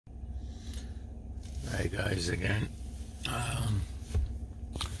Hi guys again.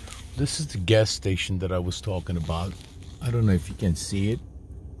 This is the gas station that I was talking about. I don't know if you can see it.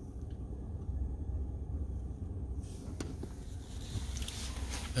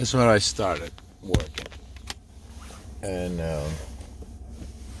 That's where I started working. And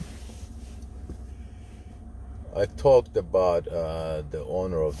I talked about the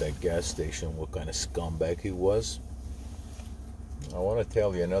owner of that gas station, what kind of scumbag he was. I want to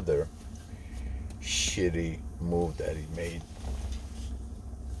tell you another shitty move that he made.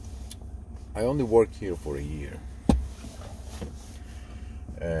 I only worked here for a year,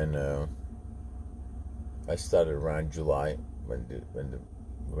 and I started around July when the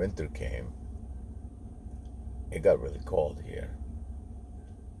winter came. It got really cold here,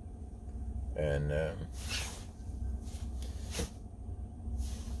 and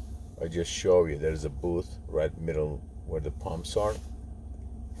I just show you there's a booth right middle where the pumps are,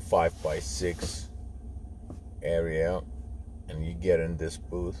 5x6 area, and you get in this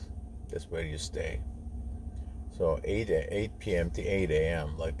booth. That's where you stay. So 8 p.m. to 8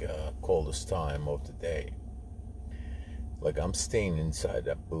 a.m. like coldest time of the day. Like I'm staying inside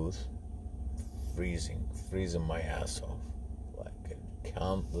that booth, freezing my ass off, like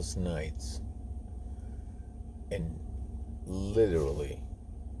countless nights, and literally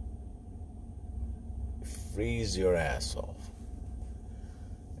freeze your ass off.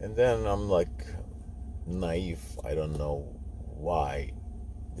 And then I'm like naive. I don't know why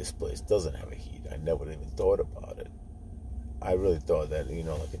this place doesn't have a heat. I never even thought about it. I really thought that,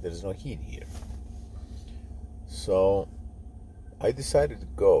 like there's no heat here. So I decided to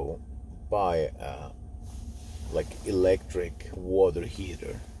go buy like electric water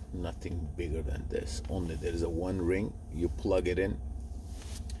heater. Nothing bigger than this. Only there's a one ring. You plug it in.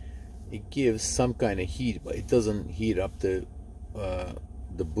 It gives some kind of heat, but it doesn't heat up the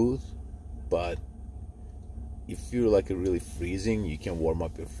booth. But if you're like really freezing, you can warm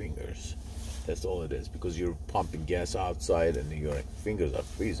up your fingers. That's all it is, because you're pumping gas outside and your fingers are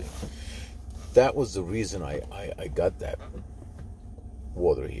freezing. That was the reason I got that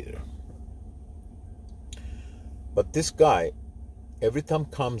water heater. But this guy, every time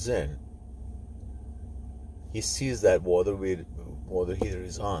comes in, he sees that water heater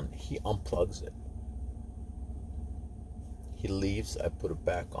is on, he unplugs it. He leaves, I put it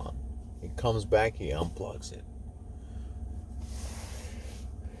back on. He comes back, he unplugs it.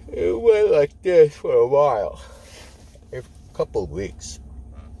 It went like this for a while, a couple of weeks.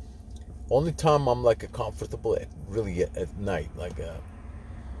 Only time I'm like comfortable really at night, like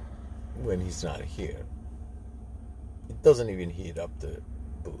when he's not here. It doesn't even heat up the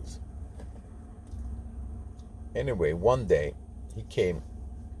booth. Anyway, one day he came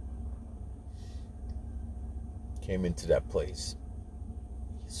into that place.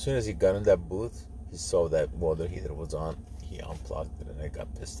 As soon as he got in that booth, he saw that water heater was on. He unplugged it, and I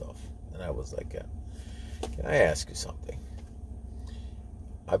got pissed off. And I was like, can I ask you something?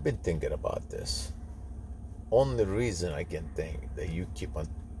 I've been thinking about this. Only reason I can think that you keep on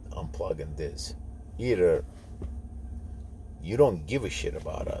unplugging this, either you don't give a shit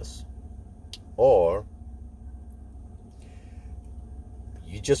about us, or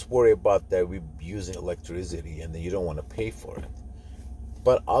you just worry about that we're using electricity and then you don't want to pay for it.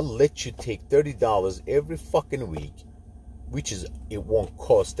 But I'll let you take $30 every fucking week, which is, it won't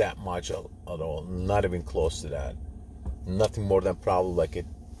cost that much at all, not even close to that. Nothing more than probably like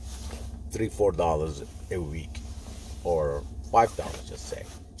 $3-4 a week, or $5, just say.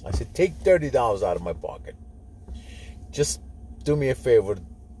 I said, take $30 out of my pocket. Just do me a favor,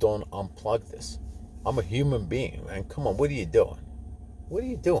 don't unplug this. I'm a human being, man. Come on, what are you doing? What are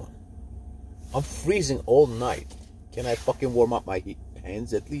you doing? I'm freezing all night. Can I fucking warm up my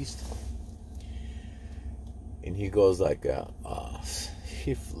hands at least? And he goes like,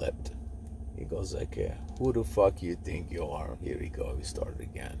 he flipped. He goes like, who the fuck you think you are? Here we go, we started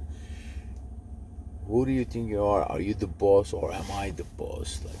again. Who do you think you are? Are you the boss or am I the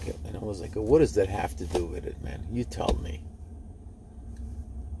boss? Like, and I was like, what does that have to do with it, man? You tell me.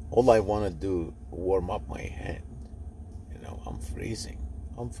 All I want to do, warm up my hand. I'm freezing.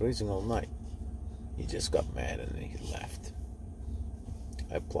 I'm freezing all night. He just got mad and then he left.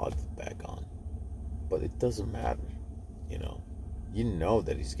 I plugged it back on. But it doesn't matter, You know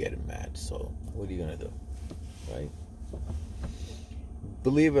that he's getting mad, so what are you going to do, right?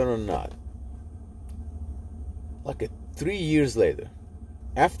 Believe it or not, like 3 years later,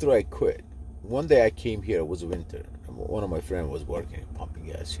 after I quit, one day I came here, it was winter. One of my friends was working, pumping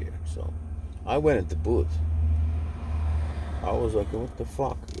gas here. So I went into the booth. I was like, what the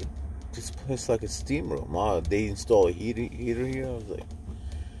fuck? This place like a steam room. They install a heater here. I was like,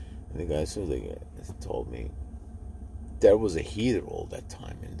 And the guy said, like, told me there was a heater all that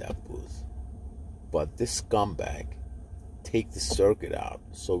time in that booth. But this scumbag take the circuit out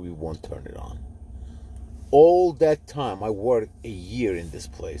so we won't turn it on. All that time, I worked a year in this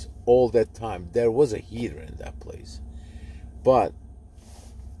place. All that time, there was a heater in that place. But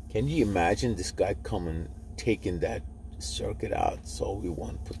can you imagine this guy coming, taking that circuit out so we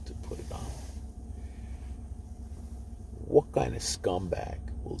won't put it on? What kind of scumbag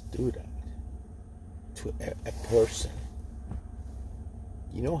will do that to a person?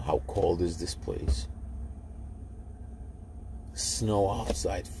 You know how cold is this place? Snow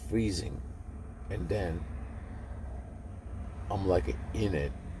outside, freezing, and then I'm like in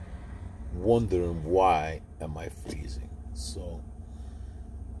it, wondering why am I freezing. So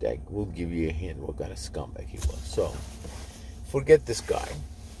that will give you a hint what kind of scumbag he was. So forget this guy.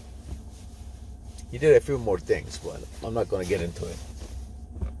 He did a few more things, but I'm not going to get into it.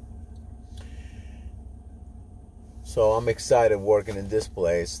 So I'm excited working in this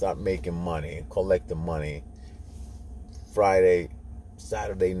place, start making money, collecting money. Friday,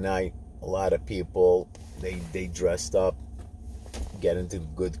 Saturday night, a lot of people, they dressed up, get into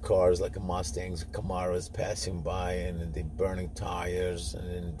good cars like Mustangs, Camaros passing by, and they burning tires, and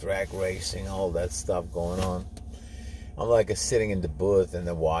then drag racing, all that stuff going on. I'm like sitting in the booth and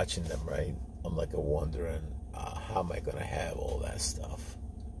then watching them, right? I'm like wondering, how am I going to have all that stuff?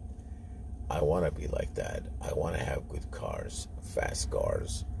 I want to be like that. I want to have good cars, fast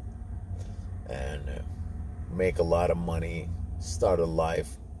cars, and make a lot of money, start a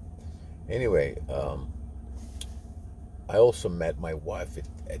life. Anyway, I also met my wife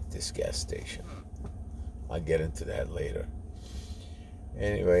at this gas station. I'll get into that later.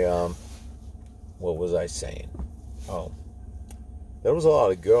 Anyway, what was I saying? Oh, there was a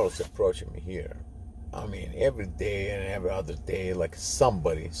lot of girls approaching me here. I mean, every day and every other day, like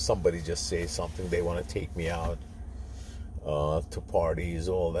somebody just say something, they want to take me out to parties,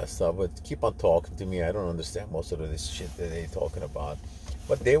 all that stuff, but keep on talking to me. I don't understand most of this shit that they're talking about,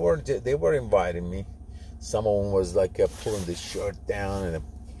 but they were inviting me. Some of them was like pulling the shirt down and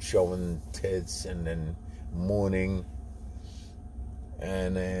showing tits and then mooning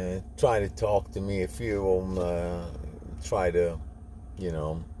and trying to talk to me. A few of them try to, you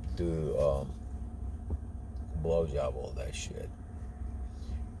know, do blowjob, all that shit.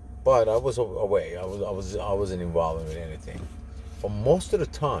 But I was away. I wasn't involved with anything. But most of the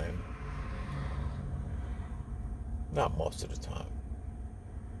time, not most of the time,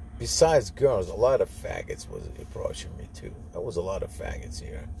 besides girls, a lot of faggots was approaching me too. There was a lot of faggots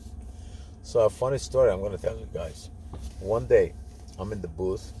here. So a funny story I'm going to tell you guys. One day, I'm in the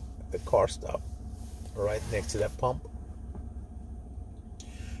booth at the car stop, right next to that pump.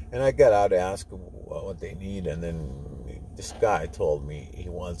 And I got out to ask what they need, and then this guy told me he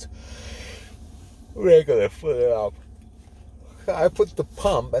wants regular foot up. I put the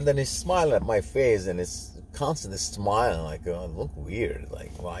pump, and then he's smiling at my face, and it's constantly smiling, like, look weird,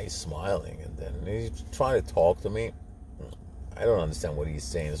 like, why are you smiling? And then he's trying to talk to me. I don't understand what he's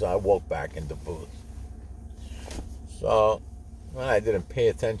saying, so I walk back in the booth. So when I didn't pay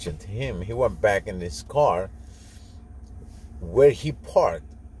attention to him, he went back in his car where he parked.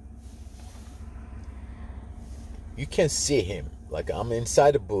 You can see him. Like, I'm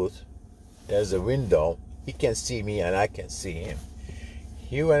inside the booth. There's a window. He can see me and I can see him.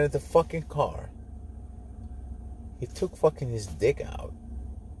 He went in the fucking car. He took fucking his dick out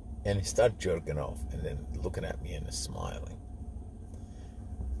and he started jerking off and then looking at me and smiling.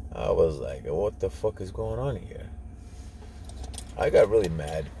 I was like, what the fuck is going on here? I got really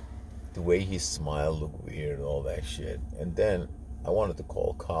mad. The way he smiled looked weird, all that shit. And then I wanted to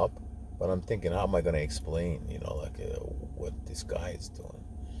call a cop. But I'm thinking, how am I going to explain, you know, like what this guy is doing?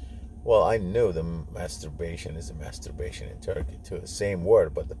 Well, I knew the masturbation is a masturbation in Turkey too. The same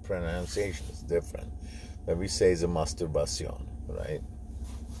word, but the pronunciation is different. But we say it's a masturbation, right?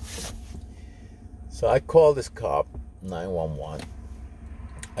 So I called this cop, 911.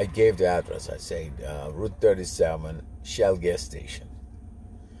 I gave the address. I said, Route 37, Shell gas station.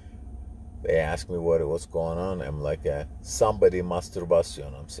 They asked me what's going on. I'm like, somebody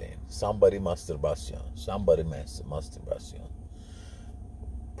masturbation, I'm saying. Somebody masturbation. Somebody masturbation.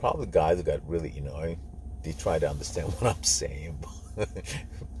 Probably guys got really annoyed. They try to understand what I'm saying.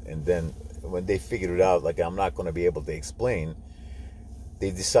 And then when they figured it out, like I'm not going to be able to explain, they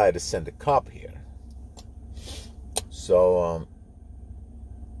decided to send a cop here. So,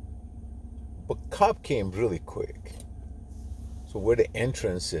 but cop came really quick. So where the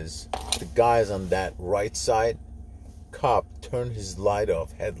entrance is, the guys on that right side, cop turned his light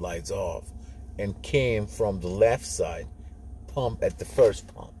off, headlights off, and came from the left side, pump at the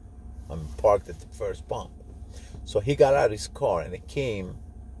first pump. I'm parked at the first pump. So he got out of his car and it came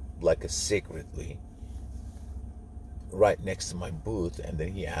like a secretly right next to my booth, and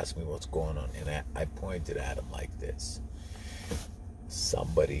then he asked me what's going on, and I pointed at him like this.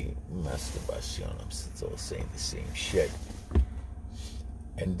 Somebody masturbation. I'm still saying the same shit.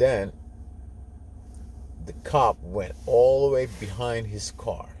 And then the cop went all the way behind his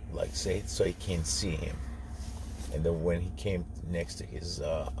car, like say so he can't see him. And then when he came next to his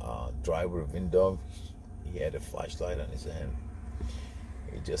driver window, he had a flashlight on his hand.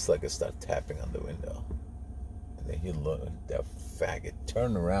 He just like started tapping on the window. And then he looked, that faggot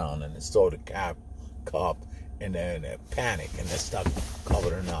turned around and saw the cop, and then panic, and they started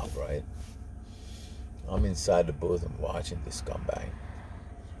covering up, right? I'm inside the booth and watching this scumbag.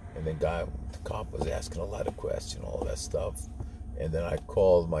 And the cop was asking a lot of questions, all that stuff. And then I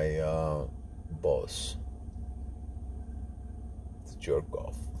called my boss to jerk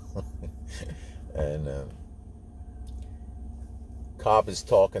off. And cop is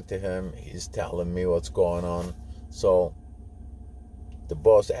talking to him. He's telling me what's going on. So the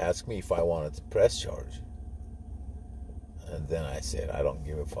boss asked me if I wanted to press charge. And then I said, I don't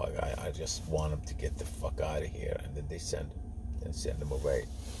give a fuck. I just want him to get the fuck out of here. And then they send him away.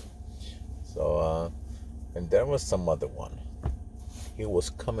 So, and there was some other one. He was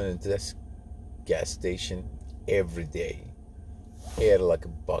coming into this gas station every day. He had like a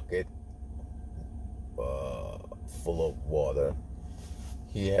bucket full of water.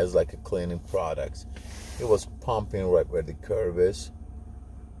 He has like a cleaning products. He was pumping right where the curb is,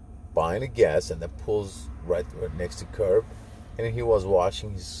 buying the gas, and then pulls right next to the curb. And then he was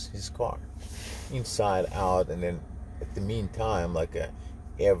washing his car inside out. And then at the meantime, like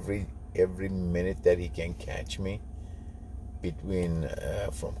every minute that he can catch me between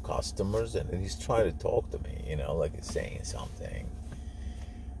from customers, and then he's trying to talk to me, you know, like he's saying something,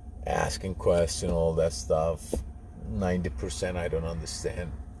 asking questions, all that stuff. 90% I don't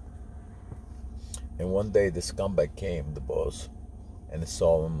understand. And one day the scumbag came, the boss, and I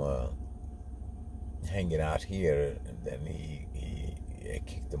saw him hanging out here, and then he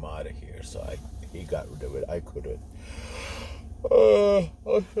kicked him out of here. So he got rid of it. I couldn't.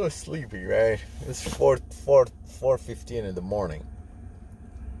 I'm so sleepy, right? It's 4:15 in the morning.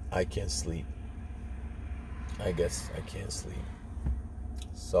 I can't sleep. I guess I can't sleep.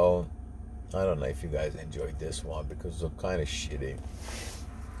 So I don't know if you guys enjoyed this one because it's kind of shitty.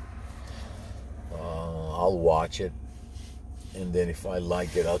 I'll watch it, and then if I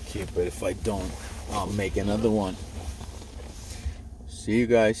like it, I'll keep it. If I don't, I'll make another one. See you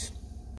guys.